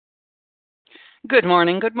good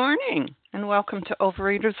morning, and welcome to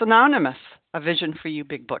Overeaters Anonymous, a Vision for You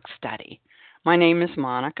Big Book study. My name is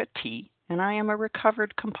Monica T., and I am a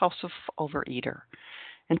recovered compulsive overeater.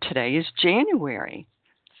 And today is January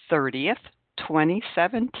 30th,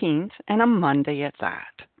 2017, and a Monday at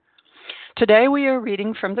that. Today we are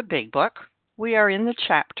reading from the Big Book. We are in the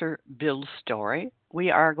chapter Bill's Story. We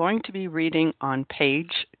are going to be reading on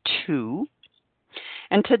page 2.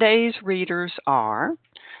 And today's readers are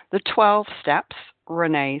the 12 Steps,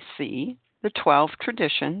 Renee C., the 12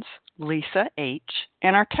 Traditions, Lisa H.,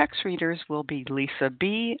 and our text readers will be Lisa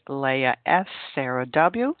B., Leah S., Sarah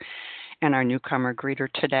W., and our newcomer greeter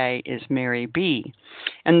today is Mary B.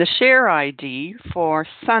 And the share ID for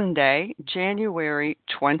Sunday, January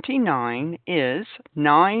 29, is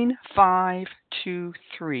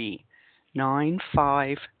 9523.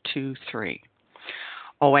 9523.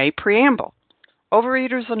 OA Preamble.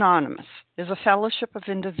 Overeaters Anonymous is a fellowship of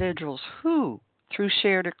individuals who, through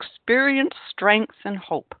shared experience, strength, and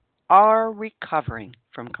hope, are recovering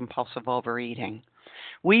from compulsive overeating.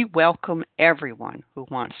 We welcome everyone who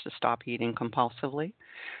wants to stop eating compulsively.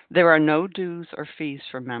 There are no dues or fees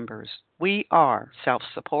for members. We are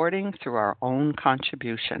self-supporting through our own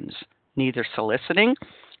contributions, neither soliciting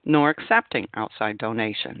nor accepting outside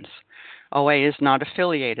donations. OA is not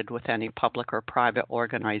affiliated with any public or private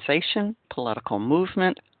organization, political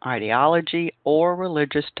movement, ideology, or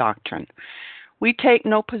religious doctrine. We take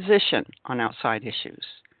no position on outside issues.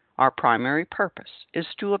 Our primary purpose is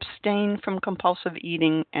to abstain from compulsive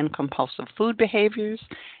eating and compulsive food behaviors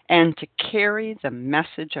and to carry the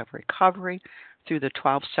message of recovery through the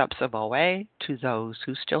 12 steps of OA to those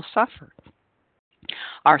who still suffer.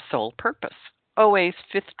 Our sole purpose. OA's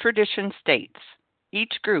fifth tradition states,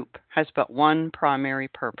 each group has but one primary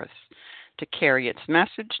purpose, to carry its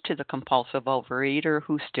message to the compulsive overeater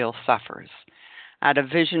who still suffers. At a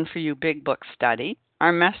Vision for You Big Book study,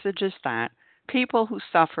 our message is that people who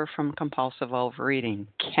suffer from compulsive overeating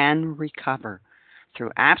can recover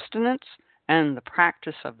through abstinence and the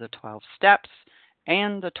practice of the 12 steps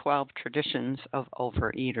and the 12 traditions of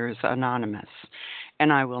Overeaters Anonymous.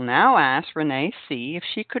 And I will now ask Renee C. if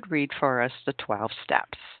she could read for us the 12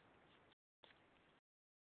 steps.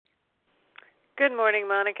 Good morning,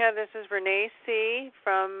 Monica. This is Renee C.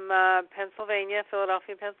 from Pennsylvania,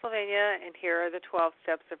 Philadelphia, Pennsylvania, and here are the 12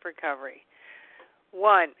 steps of recovery.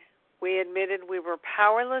 1. We admitted we were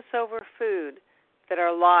powerless over food, that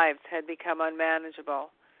our lives had become unmanageable.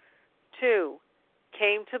 2.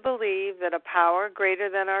 Came to believe that a power greater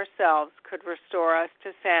than ourselves could restore us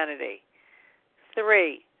to sanity.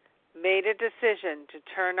 3. Made a decision to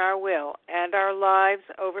turn our will and our lives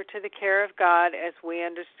over to the care of God as we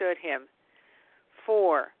understood Him.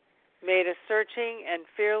 4. Made a searching and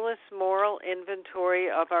fearless moral inventory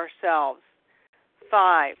of ourselves.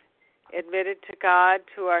 5. Admitted to God,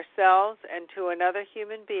 to ourselves, and to another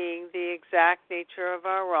human being the exact nature of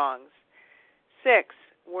our wrongs. 6.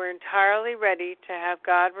 We're entirely ready to have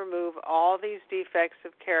God remove all these defects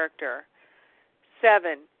of character.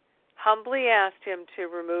 7. Humbly asked Him to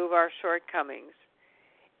remove our shortcomings.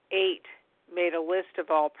 8. Made a list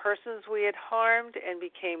of all persons we had harmed and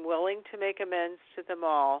became willing to make amends to them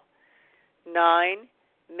all. 9.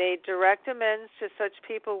 Made direct amends to such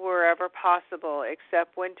people wherever possible,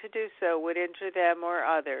 except when to do so would injure them or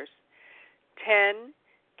others. 10.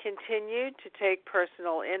 Continued to take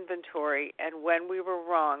personal inventory, and when we were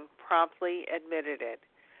wrong, promptly admitted it.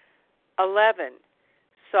 11.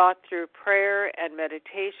 Sought through prayer and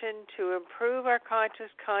meditation to improve our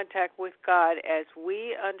conscious contact with God as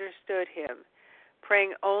we understood Him,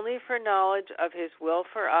 praying only for knowledge of His will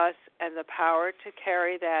for us and the power to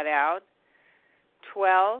carry that out.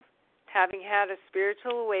 12. Having had a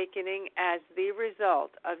spiritual awakening as the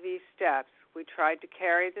result of these steps, we tried to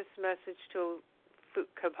carry this message to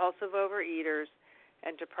compulsive overeaters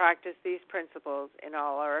and to practice these principles in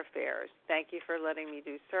all our affairs. Thank you for letting me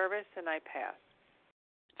do service, and I pass.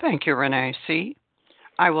 Thank you, Renee C.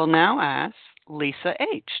 I will now ask Lisa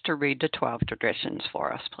H. to read the 12 traditions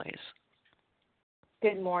for us, please.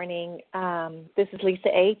 Good morning. This is Lisa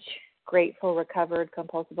H., grateful, recovered,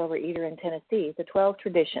 compulsive overeater in Tennessee. The 12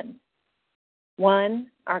 traditions. 1.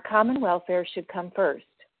 Our common welfare should come first.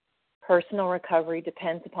 Personal recovery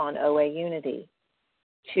depends upon OA unity.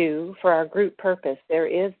 2. For our group purpose, there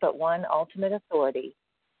is but one ultimate authority,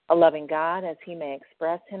 a loving God as He may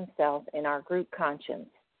express Himself in our group conscience.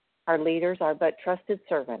 Our leaders are but trusted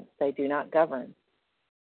servants. They do not govern.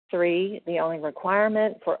 3. The only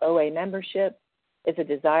requirement for OA membership is a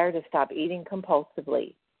desire to stop eating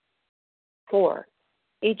compulsively. 4.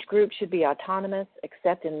 Each group should be autonomous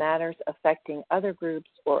except in matters affecting other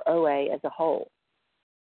groups or OA as a whole.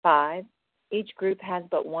 5. Each group has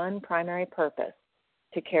but one primary purpose,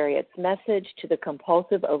 to carry its message to the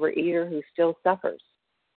compulsive overeater who still suffers.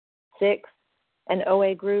 6, an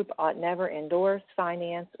OA group ought never endorse,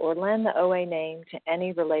 finance, or lend the OA name to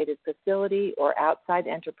any related facility or outside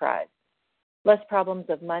enterprise, lest problems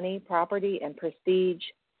of money, property, and prestige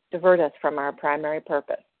divert us from our primary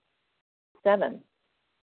purpose. 7,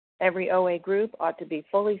 every OA group ought to be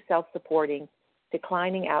fully self-supporting,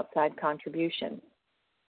 declining outside contributions.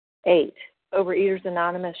 8, Overeaters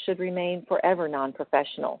Anonymous should remain forever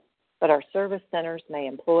non-professional, but our service centers may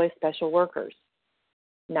employ special workers.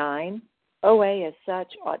 9, OA as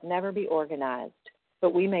such ought never be organized,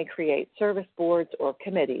 but we may create service boards or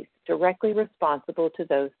committees directly responsible to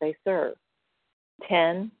those they serve.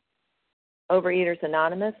 10, Overeaters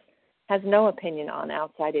Anonymous has no opinion on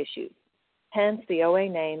outside issues. Hence, the OA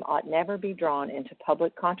name ought never be drawn into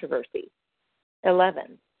public controversy.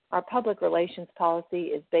 11, our public relations policy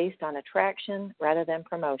is based on attraction rather than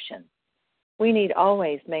promotion. We need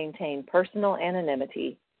always maintain personal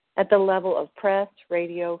anonymity at the level of press,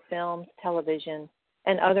 radio, films, television,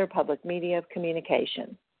 and other public media of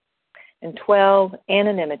communication. And 12,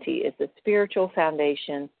 anonymity is the spiritual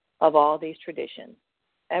foundation of all these traditions,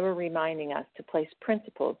 ever reminding us to place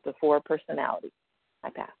principles before personality. I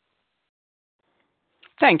pass.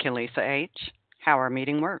 Thank you, Lisa H. How our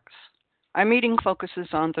meeting works. Our meeting focuses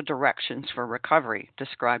on the directions for recovery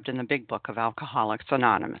described in the Big Book of Alcoholics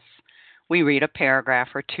Anonymous. We read a paragraph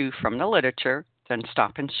or two from the literature, then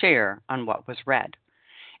stop and share on what was read.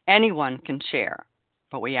 Anyone can share,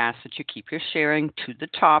 but we ask that you keep your sharing to the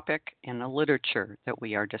topic and the literature that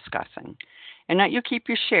we are discussing, and that you keep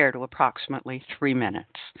your share to approximately 3 minutes.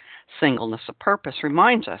 Singleness of purpose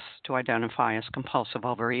reminds us to identify as compulsive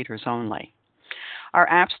overeaters only. Our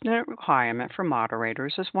abstinent requirement for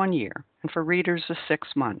moderators is 1 year, and for readers is 6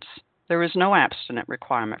 months. There is no abstinent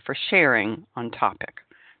requirement for sharing on topic.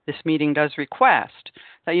 This meeting does request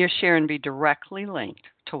that your sharing be directly linked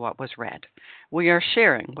to what was read. We are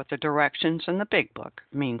sharing what the directions in the Big Book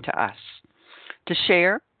mean to us. To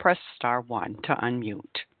share, press star 1 to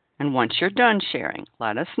unmute. And once you're done sharing,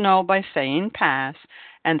 let us know by saying pass,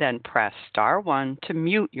 and then press star 1 to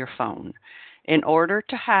mute your phone. In order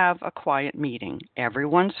to have a quiet meeting,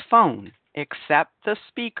 everyone's phone, except the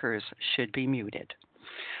speaker's, should be muted.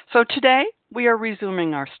 So today, we are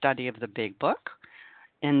resuming our study of the Big Book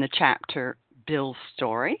in the chapter Bill's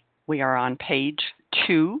Story. We are on page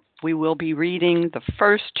 2. We will be reading the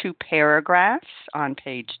first 2 paragraphs on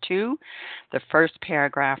page 2. The first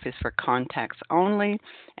paragraph is for context only,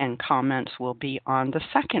 and comments will be on the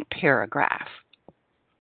second paragraph.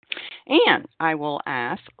 And I will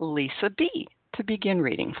ask Lisa B. to begin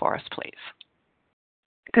reading for us, please.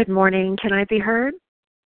 Good morning. Can I be heard?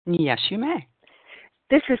 Yes, you may.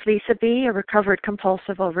 This is Lisa B., a recovered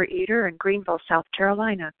compulsive overeater in Greenville, South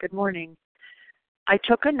Carolina. Good morning. I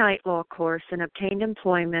took a night law course and obtained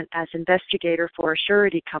employment as investigator for a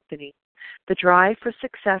surety company. The drive for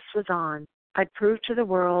success was on. I'd proved to the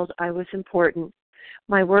world I was important.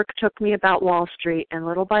 My work took me about Wall Street, and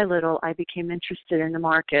little by little I became interested in the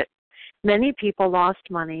market. Many people lost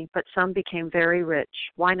money, but some became very rich.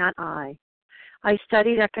 Why not I? I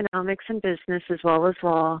studied economics and business as well as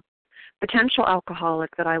law. Potential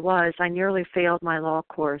alcoholic that I was, I nearly failed my law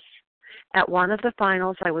course. At one of the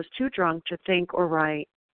finals, I was too drunk to think or write.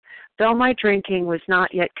 Though my drinking was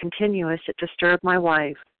not yet continuous, it disturbed my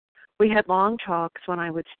wife. We had long talks when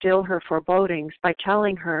I would still her forebodings by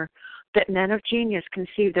telling her that men of genius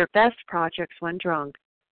conceive their best projects when drunk,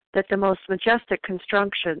 that the most majestic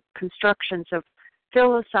constructions of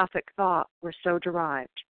philosophic thought were so derived.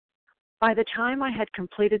 By the time I had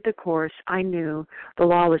completed the course, I knew the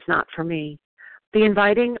law was not for me. The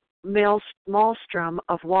inviting maelstrom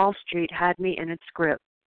of Wall Street had me in its grip.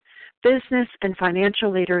 Business and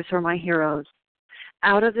financial leaders were my heroes.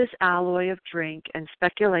 Out of this alloy of drink and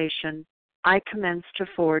speculation, I commenced to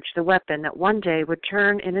forge the weapon that one day would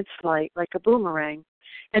turn in its flight like a boomerang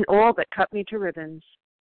and all but cut me to ribbons.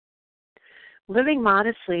 Living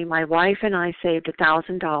modestly, my wife and I saved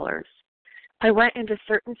 $1,000. I went into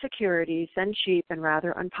certain securities, then cheap and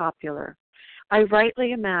rather unpopular. I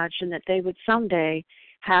rightly imagined that they would someday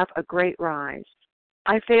have a great rise.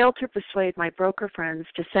 I failed to persuade my broker friends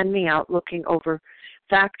to send me out looking over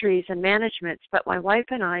factories and managements, but my wife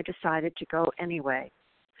and I decided to go anyway.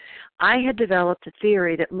 I had developed a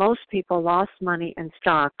theory that most people lost money in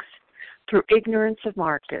stocks through ignorance of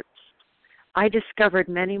markets. I discovered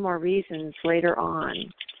many more reasons later on.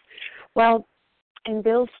 Well, in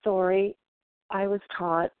Bill's story, I was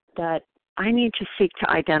taught that I need to seek to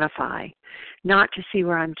identify, not to see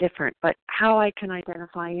where I'm different, but how I can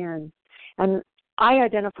identify in. And I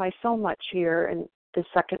identify so much here in the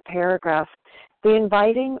second paragraph. The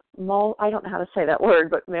inviting, I don't know how to say that word,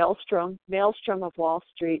 but maelstrom of Wall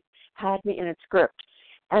Street had me in its grip.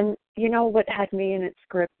 And you know what had me in its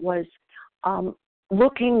grip was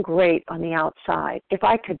looking great on the outside. If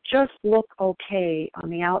I could just look okay on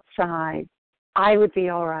the outside, I would be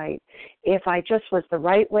all right. If I just was the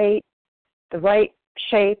right weight, the right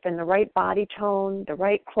shape, and the right body tone, the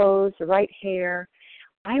right clothes, the right hair,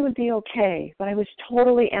 I would be okay. But I was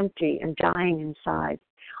totally empty and dying inside.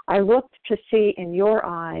 I looked to see in your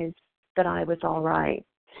eyes that I was all right.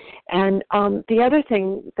 And the other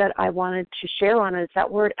thing that I wanted to share on is that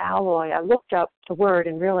word alloy. I looked up the word,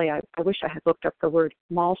 and really I wish I had looked up the word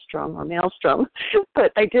maelstrom,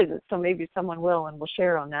 but I didn't, so maybe someone will and will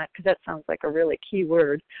share on that because that sounds like a really key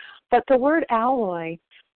word. But the word alloy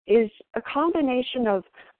is a combination of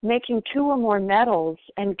making two or more metals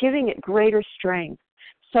and giving it greater strength.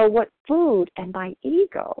 So what food and my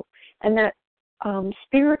ego and that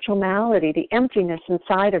spiritual malady, the emptiness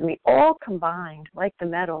inside of me, all combined like the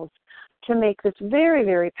metals to make this very,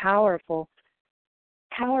 very powerful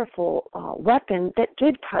weapon that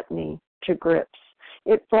did cut me to grips.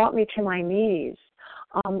 It brought me to my knees.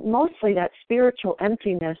 Mostly that spiritual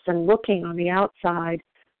emptiness and looking on the outside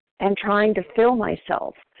and trying to fill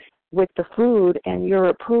myself with the food and your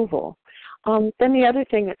approval. Then the other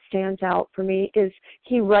thing that stands out for me is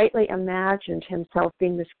he rightly imagined himself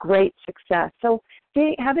being this great success. So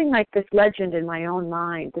having like this legend in my own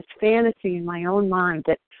mind, this fantasy in my own mind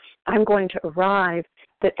that I'm going to arrive,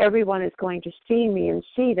 that everyone is going to see me and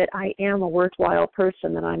see that I am a worthwhile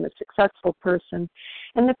person, that I'm a successful person.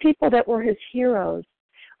 And the people that were his heroes,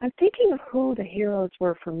 I'm thinking of who the heroes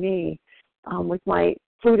were for me with my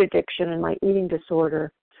food addiction and my eating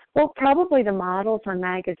disorder. Well, probably the models on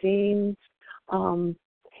magazines,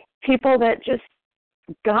 people that just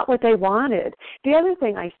got what they wanted. The other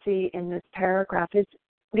thing I see in this paragraph is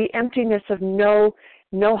the emptiness of no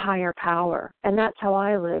higher power, and that's how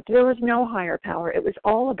I lived. There was no higher power. It was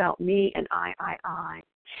all about me and I.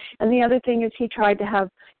 And the other thing is he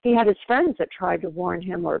had his friends that tried to warn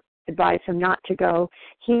him or advise him not to go.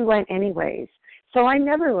 He went anyways. So I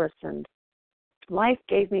never listened. Life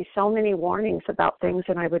gave me so many warnings about things,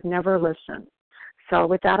 and I would never listen. So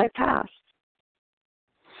with that, I pass.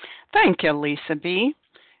 Thank you, Lisa B.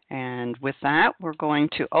 And with that, we're going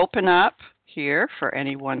to open up here for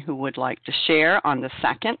anyone who would like to share on the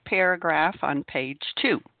second paragraph on page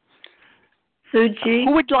 2. Sue G.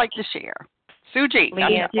 Who would like to share? Sue G.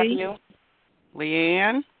 Leanne.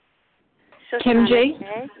 Leanne. Kim G.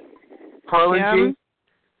 Harlan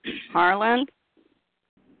G. Harlan.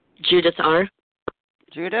 Judith R.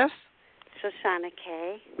 Judith. Shoshana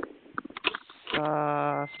K.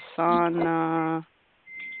 Sana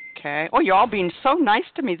K. Oh, you're all being so nice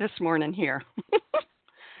to me this morning here.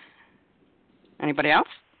 Anybody else?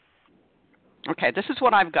 Okay, this is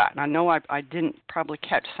what I've got. I know I didn't probably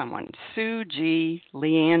catch someone. Sue G,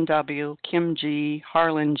 Leanne W, Kim G,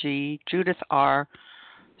 Harlan G, Judith R,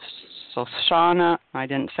 Shoshana, I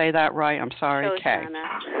didn't say that right, I'm sorry, K.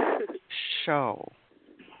 Shoshana.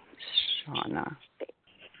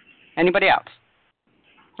 Anybody else?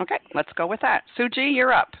 Okay, let's go with that. Sue G,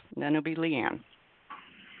 you're up. Then it'll be Leanne.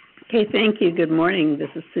 Okay, thank you. Good morning. This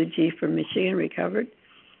is Sue G from Michigan Recovered.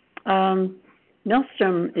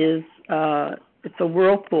 Maelstrom is it's a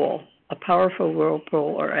whirlpool, a powerful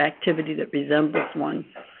whirlpool or activity that resembles one.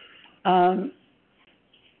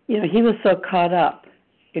 He was so caught up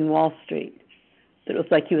in Wall Street that it was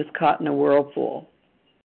like he was caught in a whirlpool.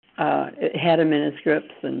 It had him in his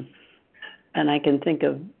grips, and I can think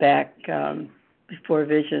of back before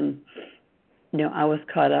Vision. I was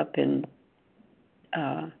caught up in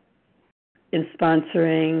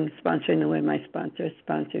sponsoring the way my sponsor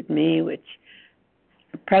sponsored me, which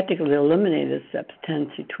practically eliminated steps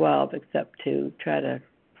 10 to 12, except to try to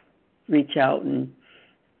reach out and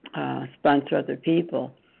sponsor other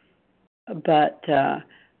people. But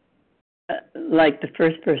like the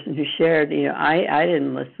first person who shared, I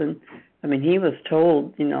didn't listen. I mean, he was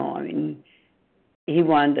told, he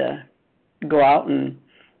wanted to go out and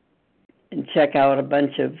check out a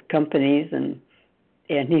bunch of companies, and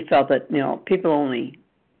he felt that, people only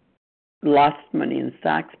lost money in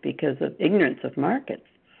stocks because of ignorance of markets.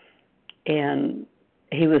 And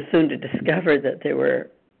he was soon to discover that there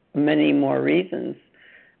were many more reasons.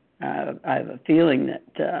 I have a feeling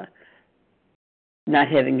that not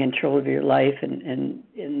having control of your life and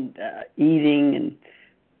eating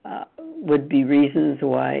and would be reasons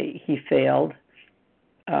why he failed.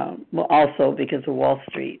 Also because of Wall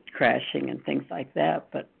Street crashing and things like that.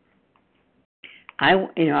 But I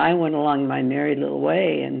went along my merry little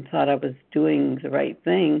way and thought I was doing the right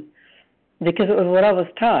thing because it was what I was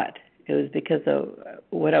taught. It was because of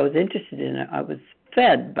what I was interested in. I was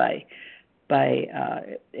fed by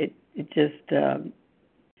it.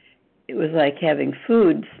 It was like having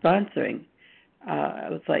food sponsoring.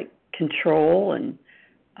 It was like control, and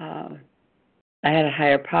I had a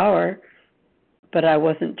higher power, but I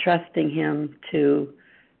wasn't trusting him to.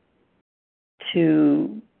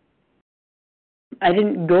 I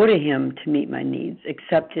didn't go to him to meet my needs,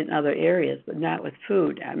 except in other areas, but not with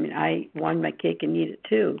food. I mean, I wanted my cake and eat it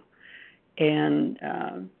too, and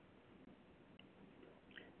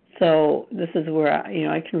so this is where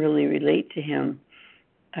I can really relate to him,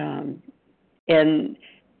 and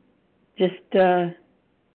just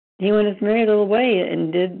he went his merry little way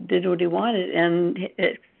and did what he wanted, and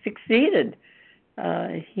it succeeded.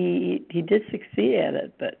 He did succeed at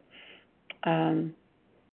it, but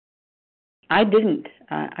I didn't.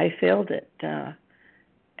 I failed it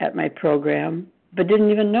at my program, but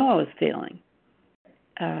didn't even know I was failing.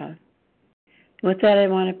 With that, I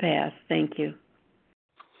want to pass. Thank you.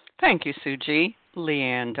 Thank you, Sue G.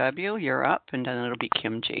 Leanne W., you're up, and then it'll be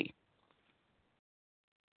Kim G.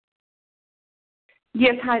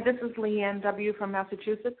 Yes, hi, this is Leanne W. from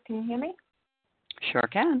Massachusetts. Can you hear me? Sure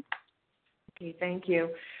can. Okay, thank you.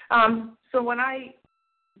 So when I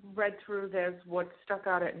read through this, what stuck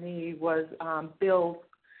out at me was Bill's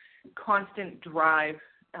constant drive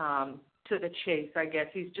to the chase, I guess.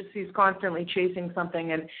 He's constantly chasing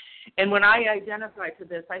something. And when I identify to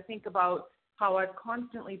this, I think about how I've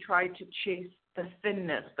constantly tried to chase the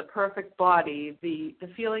thinness, the perfect body, the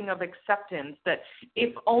feeling of acceptance that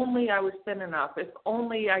if only I was thin enough, if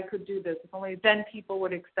only I could do this, if only then people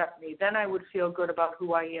would accept me, then I would feel good about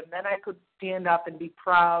who I am, then I could stand up and be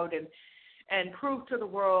proud and prove to the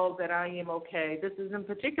world that I am okay. This isn't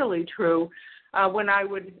particularly true when I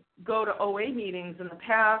would go to OA meetings in the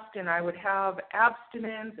past, and I would have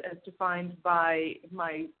abstinence as defined by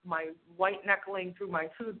my white knuckling through my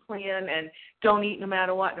food plan and don't eat no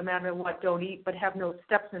matter what, don't eat, but have no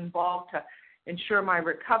steps involved to ensure my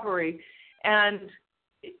recovery. And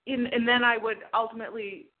then I would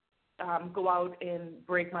ultimately go out and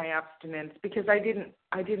break my abstinence because I didn't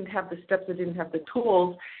have the steps, I didn't have the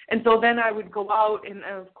tools. And so then I would go out and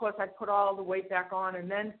of course I'd put all the weight back on and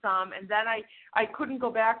then some, and then I couldn't go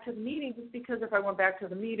back to the meetings because if I went back to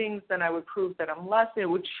the meetings then I would prove that I'm less, it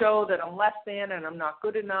would show that I'm less than and I'm not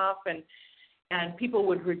good enough, and people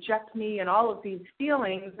would reject me and all of these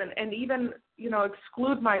feelings and even,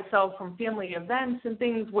 exclude myself from family events and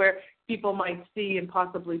things where people might see and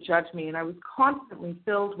possibly judge me. And I was constantly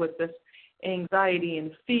filled with this anxiety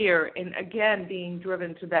and fear, and again being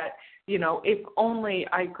driven to that, if only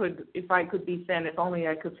I could be thin, if only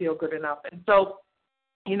I could feel good enough. And so,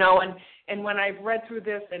 and when I've read through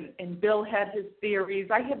this and Bill had his theories,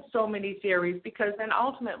 I had so many theories because then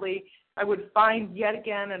ultimately I would find yet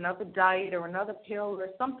again another diet or another pill or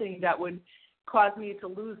something that would cause me to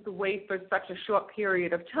lose the weight for such a short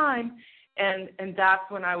period of time. And that's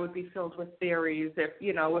when I would be filled with theories, if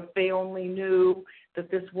they only knew that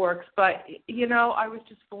this works. But, I was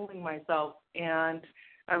just fooling myself, and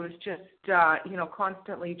I was just,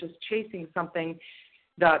 constantly just chasing something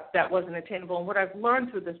that wasn't attainable. And what I've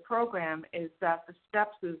learned through this program is that the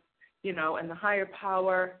steps is, and the higher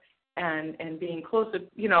power and being closer,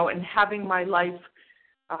 and having my life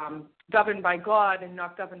governed by God and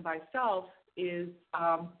not governed by self is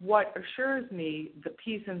what assures me the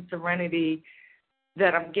peace and serenity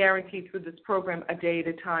that I'm guaranteed through this program a day at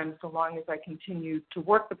a time, so long as I continue to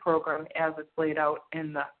work the program as it's laid out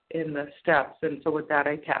in the steps. And so with that,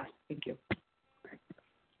 I pass. Thank you.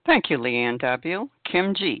 Thank you, Leanne W.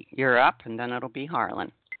 Kim G., you're up, and then it'll be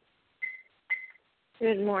Harlan.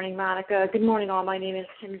 Good morning, Monica. Good morning, all. My name is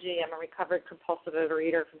Kim G. I'm a recovered compulsive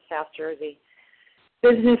overeater from South Jersey.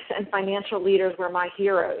 Business and financial leaders were my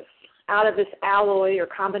heroes. Out of this alloy or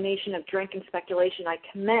combination of drink and speculation, I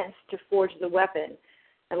commenced to forge the weapon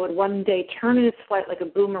that would one day turn in its flight like a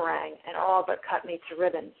boomerang and all but cut me to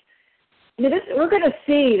ribbons. We're going to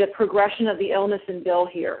see the progression of the illness in Bill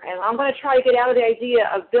here, and I'm going to try to get out of the idea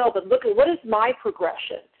of Bill, but look at what is my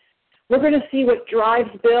progression. We're going to see what drives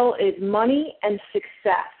Bill is money and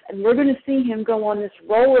success, and we're going to see him go on this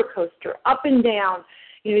roller coaster up and down.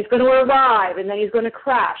 He's going to arrive, and then he's going to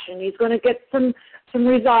crash, and he's going to get some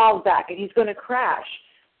resolve back, and he's going to crash.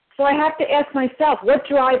 So I have to ask myself, what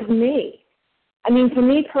drives me? For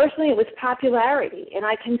me personally, it was popularity, and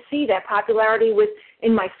I can see that popularity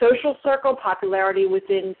in my social circle, popularity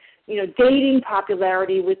within, dating,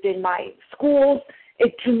 popularity within my schools.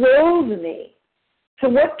 It drove me. So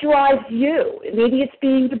what drives you? Maybe it's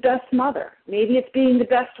being the best mother. Maybe it's being the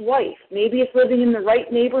best wife. Maybe it's living in the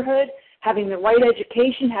right neighborhood, having the right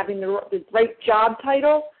education, having the right job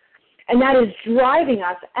title. And that is driving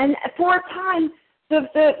us. And for a time, the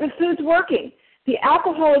food's working. The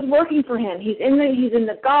alcohol is working for him. He's in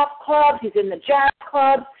the golf clubs, he's in the jazz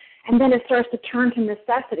clubs, and then it starts to turn to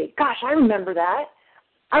necessity. Gosh, I remember that.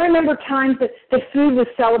 I remember times that the food was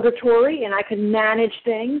celebratory and I could manage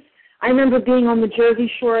things. I remember being on the Jersey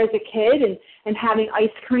Shore as a kid and having ice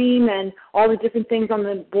cream and all the different things on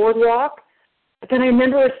the boardwalk. But then I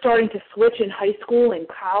remember it starting to switch in high school and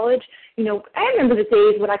college. You know, I remember the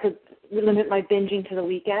days when I could limit my binging to the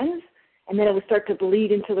weekends, and then it would start to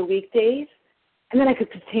bleed into the weekdays, and then I could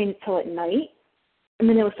contain it till at night, and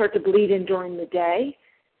then it would start to bleed in during the day.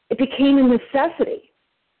 It became a necessity.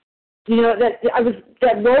 You know,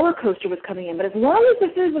 that roller coaster was coming in, but as long as the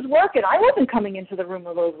food was working, I wasn't coming into the room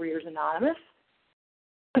of Overeaters Anonymous,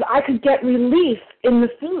 because I could get relief in the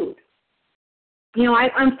food. You know,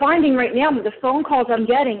 I'm finding right now that the phone calls I'm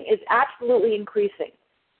getting is absolutely increasing.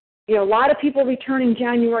 You know, a lot of people returning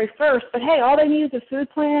January 1st, but hey, all they need is a food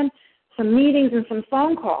plan, some meetings, and some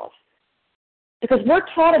phone calls. Because we're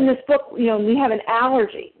taught in this book, you know, we have an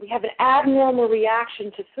allergy. We have an abnormal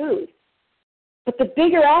reaction to food. But the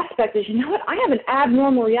bigger aspect is, you know what, I have an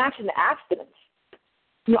abnormal reaction to abstinence.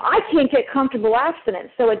 You know, I can't get comfortable abstinence.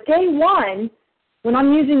 So at day one, when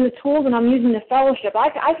I'm using the tools and I'm using the fellowship, I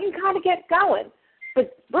can kind of get going.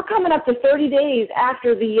 But we're coming up to 30 days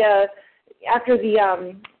after the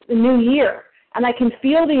new year, and I can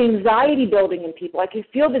feel the anxiety building in people. I can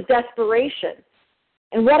feel the desperation.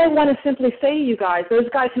 And what I want to simply say to you guys, those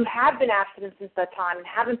guys who have been abstinent since that time and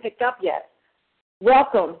haven't picked up yet,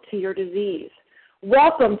 welcome to your disease.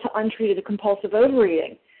 Welcome to untreated compulsive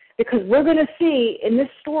overeating. Because we're going to see in this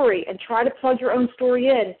story, and try to plug your own story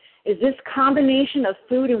in, is this combination of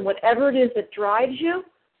food and whatever it is that drives you,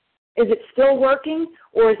 is it still working,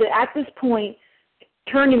 or is it at this point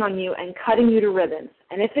turning on you and cutting you to ribbons?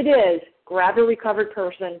 And if it is, grab a recovered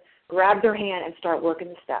person, grab their hand, and start working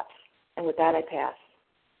the steps. And with that, I pass.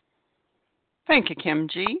 Thank you, Kim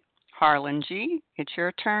G. Harlan G., it's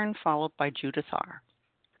your turn, followed by Judith R.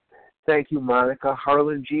 Thank you, Monica.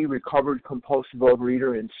 Harlan G., recovered compulsive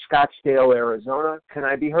overeater in Scottsdale, Arizona. Can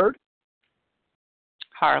I be heard?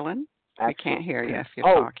 Harlan, I can't hear you if you're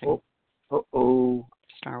talking. Uh-oh.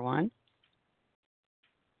 Star one.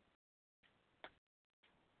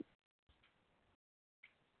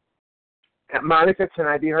 Monica, can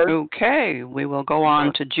I be heard? Okay, we will go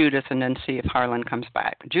on to Judith and then see if Harlan comes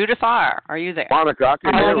back. Judith R., are you there? Monica, I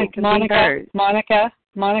can hear you.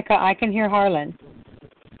 Monica, I can hear Harlan.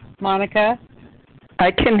 Monica?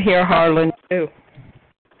 I can hear Harlan, too.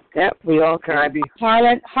 Yep, we all can. I be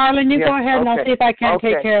Harlan, you go ahead, and I'll see if I can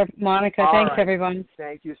take care of Monica. All Thanks, right. everyone.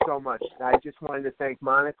 Thank you so much. I just wanted to thank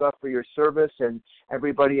Monica for your service and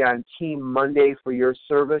everybody on Team Monday for your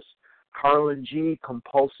service. Harlan G.,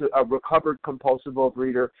 recovered compulsive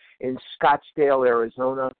overeater in Scottsdale,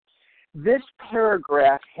 Arizona. This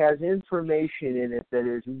paragraph has information in it that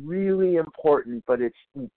is really important, but it's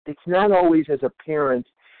not always as apparent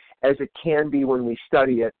as it can be when we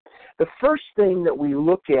study it. The first thing that we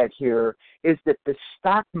look at here is that the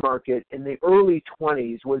stock market in the early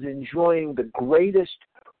 20s was enjoying the greatest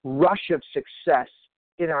rush of success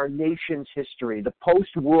in our nation's history, the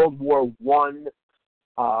post-World War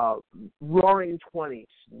I roaring 20s.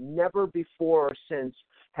 Never before or since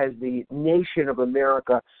has the nation of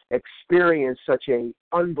America experienced such an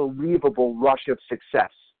unbelievable rush of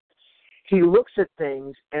success. He looks at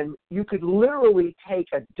things, and you could literally take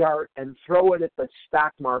a dart and throw it at the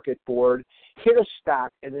stock market board, hit a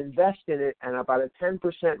stock, and invest in it at about a 10%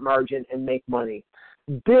 margin and make money.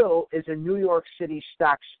 Bill is a New York City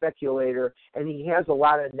stock speculator, and he has a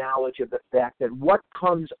lot of knowledge of the fact that what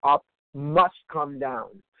comes up must come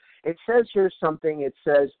down. It says here something, it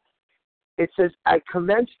says, I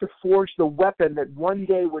commenced to forge the weapon that one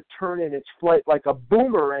day would turn in its flight like a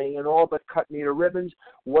boomerang and all but cut me to ribbons.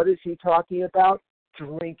 What is he talking about?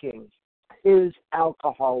 Drinking. His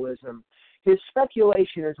alcoholism. His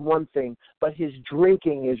speculation is one thing, but his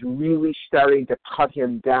drinking is really starting to cut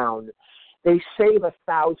him down. They save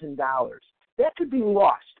 $1,000. That could be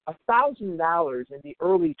lost. $1,000 in the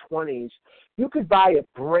early 20s, you could buy a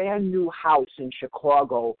brand new house in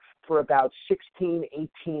Chicago for about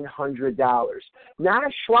 $1,800. Not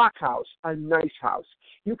a schlock house, a nice house.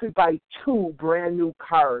 You could buy 2 brand new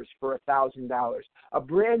cars for $1,000. A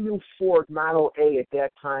brand new Ford Model A at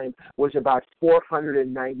that time was about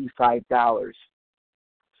 $495.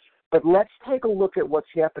 But let's take a look at what's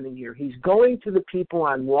happening here. He's going to the people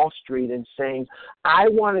on Wall Street and saying, I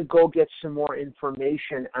want to go get some more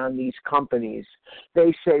information on these companies.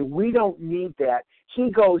 They say, we don't need that. He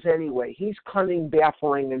goes anyway. He's cunning,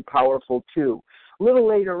 baffling, and powerful too. A little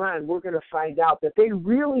later on, we're going to find out that they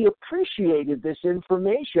really appreciated this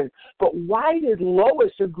information. But why did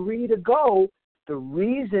Lois agree to go? The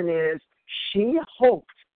reason is she hoped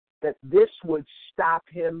that this would stop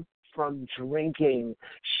him from drinking.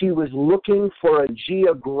 She was looking for a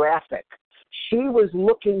geographic. She was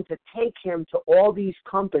looking to take him to all these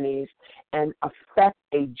companies and effect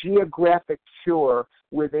a geographic cure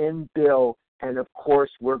within Bill. And, of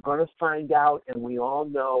course, we're going to find out, and we all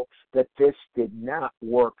know that this did not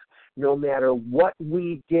work. No matter what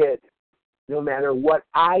we did, no matter what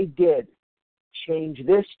I did, change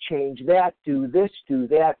this, change that, do this, do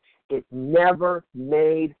that, it never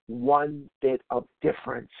made one bit of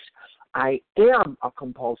difference. I am a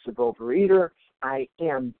compulsive overeater. I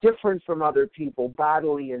am different from other people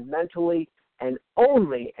bodily and mentally, and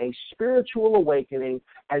only a spiritual awakening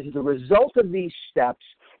as the result of these steps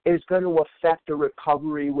is going to affect a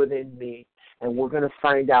recovery within me. And we're going to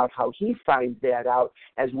find out how he finds that out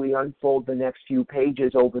as we unfold the next few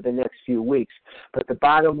pages over the next few weeks. But the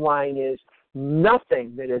bottom line is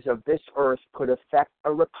nothing that is of this earth could affect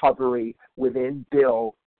a recovery within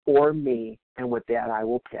Bill or me. And with that, I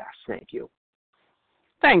will pass. Thank you.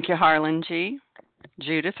 Thank you, Harlan G.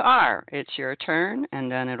 Judith R., it's your turn,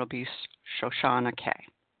 and then it'll be Shoshana K.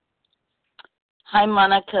 Hi,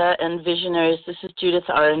 Monica and Visionaries. This is Judith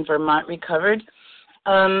R. in Vermont Recovered.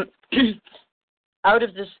 Out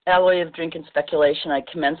of this alloy of drink and speculation, I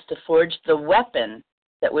commenced to forge the weapon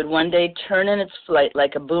that would one day turn in its flight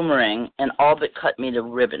like a boomerang and all but cut me to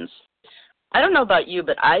ribbons. I don't know about you,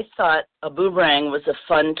 but I thought a boomerang was a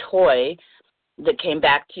fun toy that came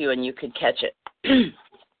back to you and you could catch it.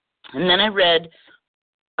 And then I read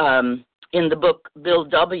in the book Bill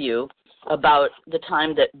W. about the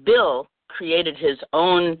time that Bill created his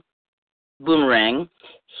own boomerang.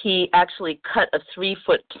 He actually cut a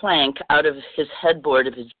 3-foot plank out of his headboard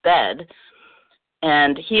of his bed,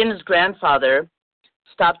 and he and his grandfather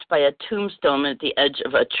stopped by a tombstone at the edge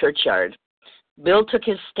of a churchyard. Bill took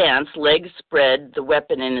his stance, legs spread, the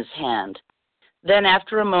weapon in his hand. Then,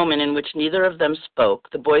 after a moment in which neither of them spoke,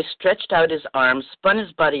 the boy stretched out his arms, spun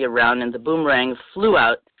his body around, and the boomerang flew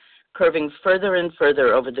out, curving further and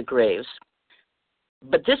further over the graves.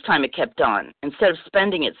 But this time it kept on. Instead of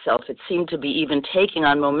spending itself, it seemed to be even taking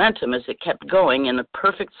on momentum as it kept going in a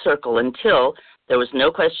perfect circle until, there was no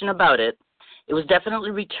question about it, it was definitely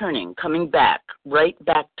returning, coming back, right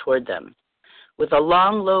back toward them. With a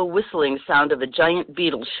long, low whistling sound of a giant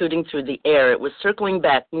beetle shooting through the air, it was circling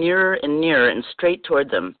back nearer and nearer and straight toward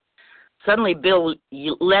them. Suddenly, Bill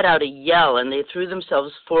let out a yell, and they threw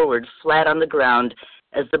themselves forward, flat on the ground,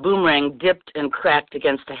 as the boomerang dipped and cracked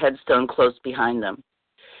against a headstone close behind them.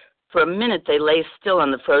 For a minute, they lay still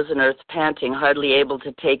on the frozen earth, panting, hardly able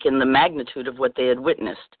to take in the magnitude of what they had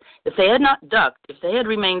witnessed. If they had not ducked, if they had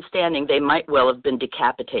remained standing, they might well have been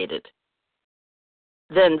decapitated.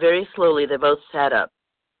 Then, very slowly, they both sat up,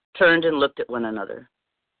 turned and looked at one another.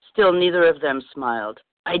 Still, neither of them smiled.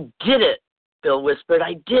 "I did it," Bill whispered.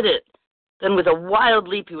 "I did it." Then, with a wild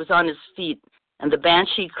leap, he was on his feet, and the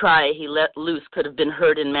banshee cry he let loose could have been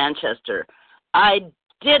heard in Manchester. "I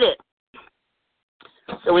did it."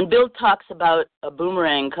 So when Bill talks about a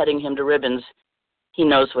boomerang cutting him to ribbons, he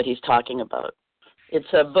knows what he's talking about.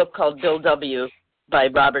 It's a book called Bill W. by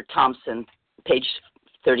Robert Thompson, page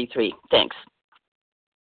 33. Thanks.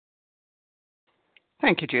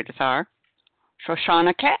 Thank you, Judith R.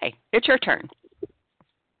 Shoshana K., it's your turn.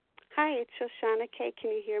 Hi, it's Shoshana K.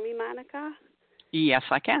 Can you hear me, Monica? Yes,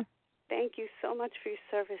 I can. Thank you so much for your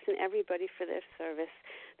service and everybody for their service.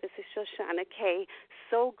 This is Shoshana K.,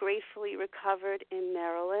 so gratefully recovered in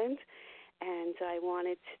Maryland, and I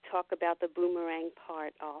wanted to talk about the boomerang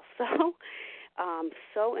part also.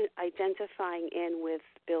 So identifying in with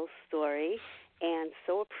Bill's story and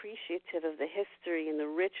so appreciative of the history and the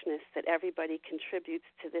richness that everybody contributes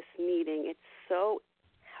to this meeting. It so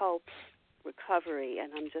helps recovery,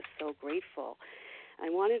 and I'm just so grateful. I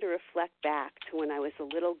wanted to reflect back to when I was a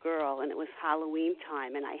little girl, and it was Halloween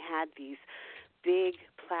time, and I had these big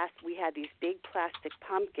plastic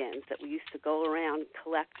pumpkins that we used to go around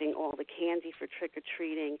collecting all the candy for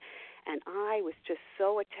trick-or-treating, and I was just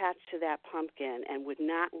so attached to that pumpkin and would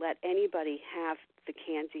not let anybody have the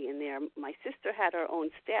candy in there. My sister had her own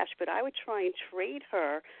stash, but I would try and trade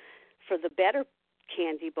her for the better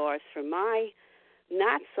candy bars for my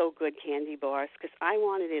not-so-good candy bars because I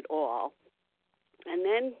wanted it all. And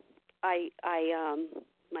then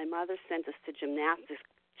my mother sent us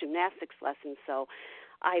to gymnastics lessons. So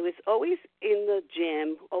I was always in the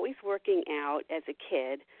gym, always working out as a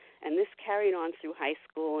kid, and this carried on through high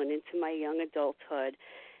school and into my young adulthood.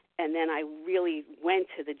 And then I really went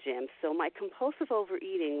to the gym. So my compulsive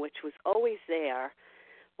overeating, which was always there,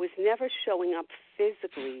 was never showing up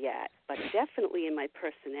physically yet, but definitely in my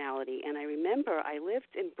personality. And I remember I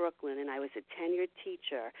lived in Brooklyn, and I was a tenured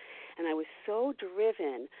teacher, and I was so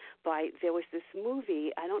driven by, there was this movie,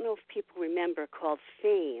 I don't know if people remember, called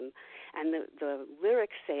Fame, and the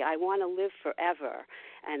lyrics say, I want to live forever.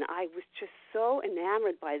 And I was just so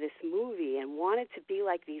enamored by this movie and wanted to be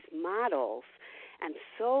like these models, and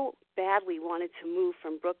so badly wanted to move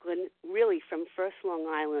from Brooklyn, really from first Long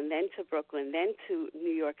Island, then to Brooklyn, then to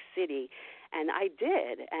New York City. And I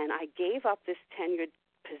did, and I gave up this tenured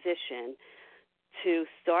position to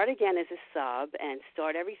start again as a sub and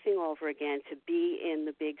start everything over again, to be in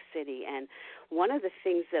the big city. And one of the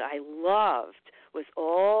things that I loved was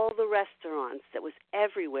all the restaurants that was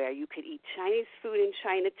everywhere. You could eat Chinese food in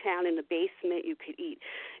Chinatown in the basement. You could eat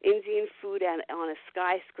Indian food on a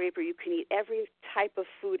skyscraper. You can eat every type of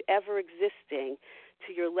food ever existing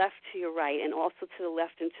to your left, to your right, and also to the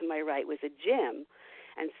left and to my right was a gym.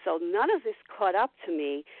 And so none of this caught up to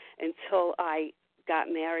me until I got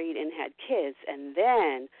married and had kids, and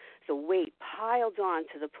then the weight piled on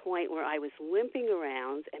to the point where I was limping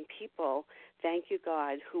around, and people, thank you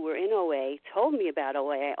God, who were in OA told me about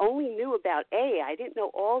OA. I only knew about A. I didn't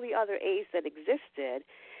know all the other A's that existed,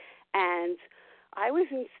 and I was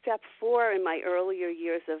in step 4 in my earlier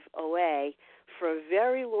years of OA for a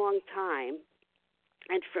very long time,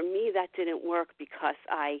 and for me that didn't work because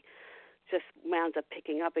I just wound up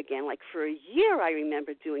picking up again. Like for a year, I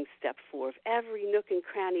remember doing step 4 of every nook and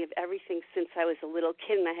cranny of everything since I was a little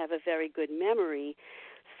kid, and I have a very good memory.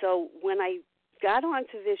 So when I got on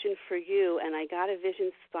to Vision for You and I got a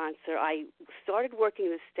vision sponsor, I started working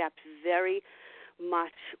the steps very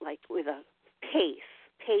much like with a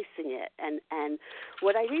pacing it. And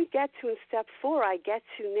what I didn't get to in step 4, I get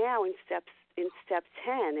to now in step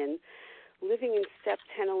 10, and living in step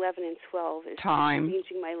 10, 11, and 12 is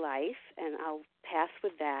changing my life, and I'll pass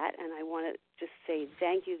with that. And I want to just say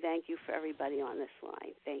thank you for everybody on this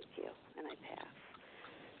line. Thank you, and I pass.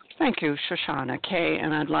 Thank you, Shoshana K.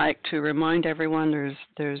 And I'd like to remind everyone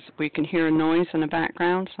we can hear a noise in the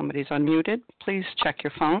background. Somebody's unmuted. Please check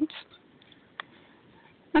your phones.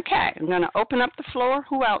 Okay, I'm going to open up the floor.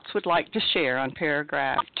 Who else would like to share on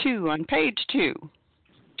paragraph 2 on page 2?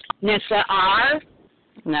 Nessa R.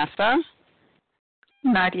 Nessa.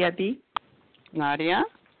 Nadia B. Nadia.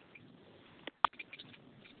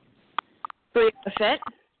 Bria Lafitte.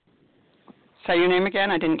 Say your name again.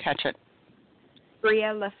 I didn't catch it.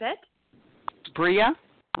 Bria Lafitte. Bria.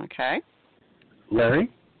 Okay. Larry.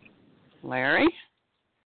 Larry.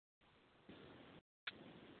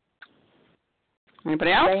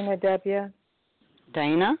 Anybody else? Dana W.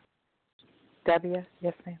 Dana. W.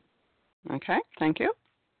 Yes, ma'am. Okay. Thank you.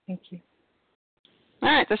 Thank you. All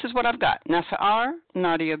right, this is what I've got. Nessa R.,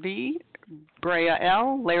 Nadia B., Brea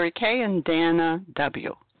L., Larry K., and Dana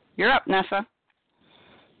W. You're up, Nessa.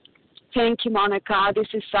 Thank you, Monica. This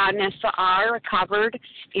is Nessa R., recovered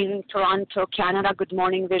in Toronto, Canada. Good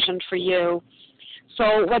morning, Vision for You.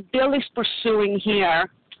 So what Bill is pursuing here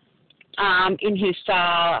in his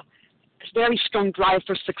very strong drive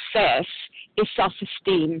for success is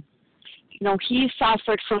self-esteem. You know, he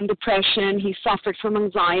suffered from depression. He suffered from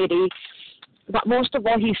anxiety. But most of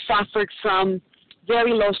all, he suffered from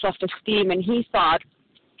very low self-esteem, and he thought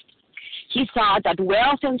that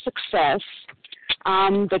wealth and success,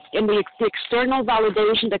 and the external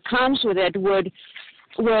validation that comes with it would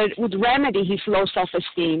remedy his low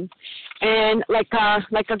self-esteem. And like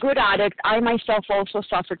a good addict, I myself also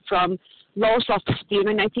suffered from low self-esteem,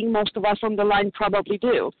 and I think most of us on the line probably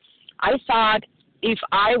do. I thought if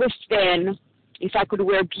I was thin, if I could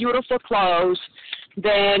wear beautiful clothes,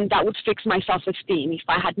 then that would fix my self-esteem. If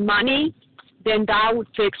I had money, then that would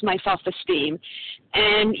fix my self-esteem.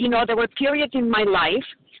 And, you know, there were periods in my life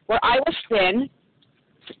where I was thin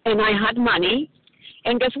and I had money,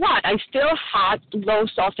 and guess what? I still had low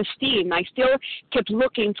self-esteem. I still kept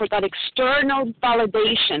looking for that external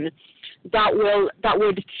validation that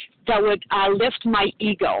would lift my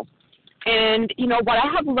ego. And, you know, what I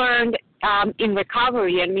have learned in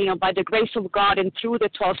recovery, and, you know, by the grace of God and through the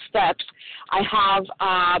 12 steps I have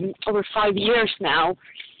over 5 years now,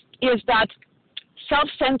 is that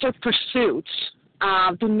self-centered pursuits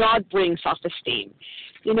do not bring self-esteem.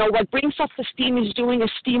 You know, what brings self-esteem is doing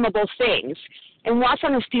esteemable things. And what's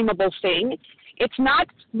an esteemable thing? It's not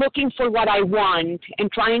looking for what I want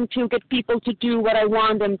and trying to get people to do what I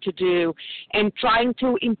want them to do and trying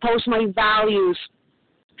to impose my values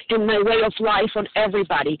and my way of life on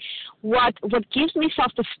everybody. What gives me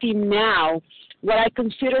self-esteem now, what I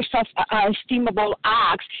consider self-esteemable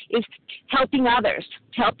acts, is helping others.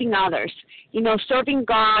 Serving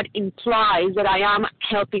God implies that I am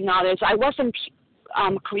helping others. I wasn't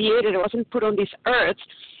created, I wasn't put on this earth,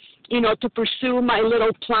 to pursue my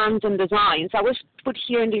little plans and designs. I was put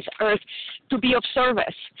here in this earth to be of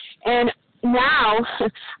service. And now,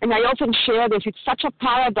 and I often share this, it's such a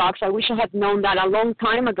paradox. I wish I had known that a long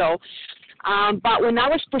time ago. But when I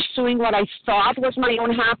was pursuing what I thought was my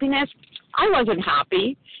own happiness, I wasn't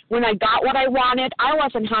happy. When I got what I wanted, I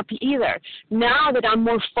wasn't happy either. Now that I'm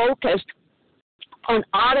more focused on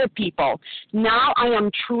other people, now I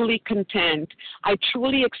am truly content. I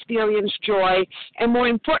truly experience joy, and more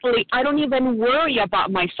importantly, I don't even worry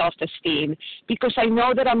about my self-esteem because I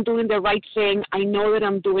know that I'm doing the right thing. I know that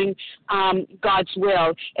I'm doing God's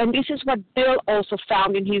will. And this is what Bill also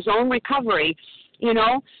found in his own recovery.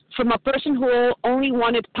 From a person who only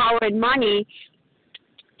wanted power and money,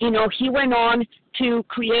 he went on to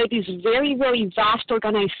create this very, very vast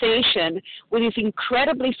organization with this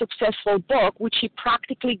incredibly successful book, which he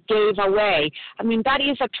practically gave away. I mean, that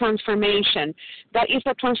is a transformation. That is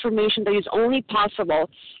a transformation that is only possible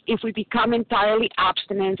if we become entirely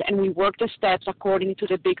abstinent and we work the steps according to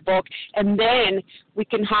the big book, and then we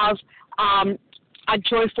can have a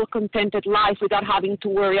joyful, contented life without having to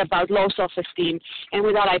worry about low self-esteem. And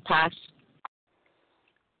with that, I pass.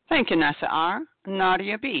 Thank you, Nessa R.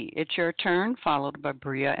 Nadia B., it's your turn, followed by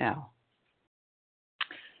Bria L.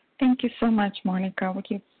 Thank you so much, Monica. Would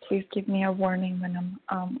you please give me a warning when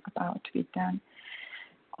I'm about to be done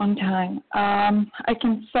on time? I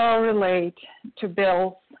can so relate to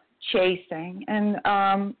Bill's chasing, and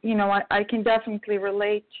I can definitely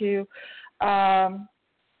relate to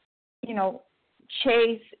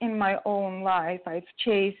chase in my own life. I've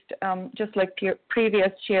chased, just like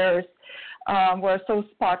previous shares were so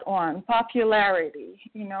spot on. Popularity,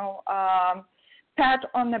 pat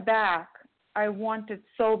on the back. I wanted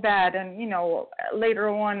so bad, and later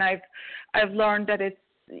on I've learned that it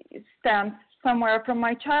stems somewhere from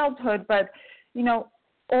my childhood. But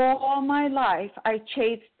all my life I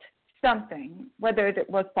chased something, whether it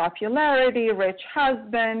was popularity, rich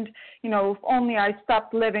husband, if only I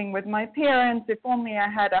stopped living with my parents, if only I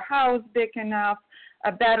had a house big enough,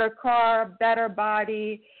 a better car, better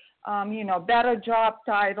body, better job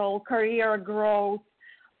title, career growth,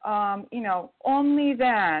 only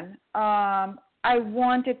then I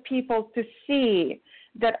wanted people to see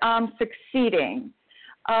that I'm succeeding.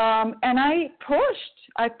 And I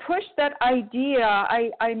pushed that idea,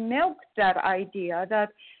 I milked that idea that,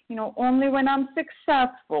 only when I'm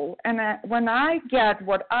successful and when I get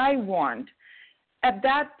what I want, at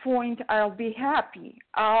that point I'll be happy.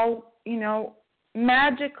 I'll,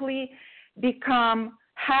 magically become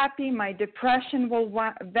happy. My depression will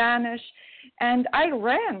vanish. And I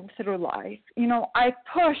ran through life. I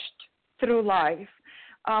pushed through life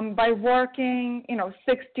by working,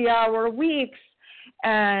 60-hour weeks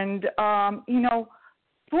and,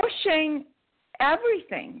 pushing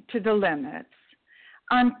everything to the limits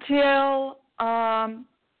until, and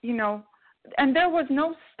there was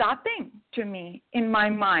no stopping to me in my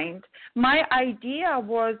mind. My idea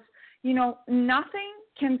was, nothing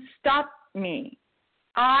can stop me.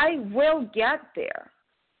 I will get there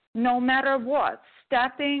no matter what,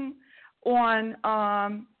 stepping on,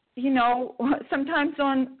 sometimes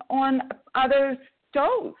on others'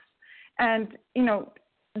 toes and,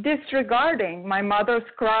 disregarding my mother's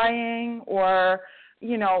crying or,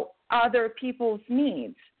 other people's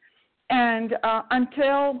needs. And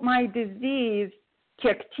until my disease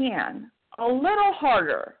kicked in a little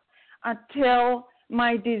harder, until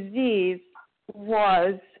my disease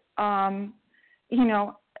was,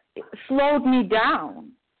 slowed me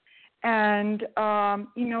down. And,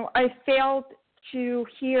 I failed to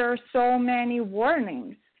hear so many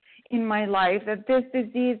warnings in my life that this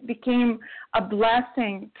disease became a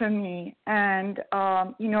blessing to me. And,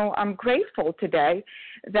 I'm grateful today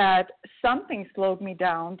that something slowed me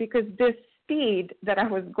down, because this speed that I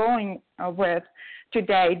was going with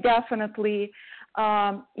today definitely,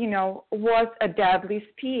 was a deadly